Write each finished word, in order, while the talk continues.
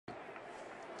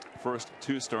first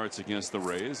 2 starts against the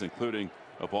Rays, including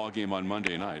a ball game on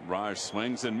Monday night. Raj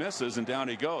swings and misses, and down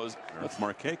he goes. That's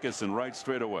Markakis in right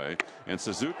straight away. And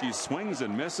Suzuki swings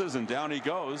and misses, and down he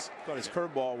goes. Thought his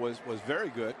curveball was very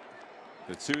good.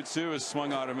 The 2-2 is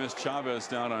swung out to miss. Chavez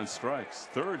down on strikes.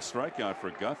 3rd strikeout for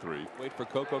Guthrie. Wait for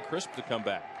Coco Crisp to come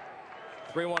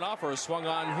back. 3-1 offer, swung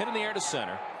on, hit in the air to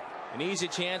center. An easy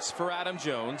chance for Adam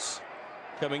Jones.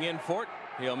 Coming in for it.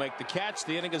 He'll make the catch.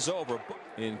 The inning is over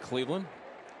in Cleveland.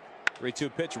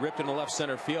 3-2 pitch ripped into left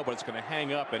center field, but it's going to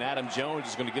hang up, and Adam Jones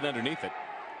is going to get underneath it.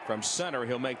 From center,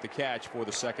 he'll make the catch for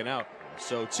the 2nd out.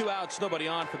 So 2 outs, nobody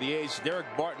on for the A's. Derek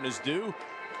Barton is due.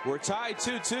 We're tied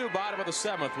 2-2, bottom of the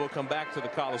 7th. We'll come back to the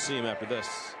Coliseum after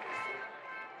this.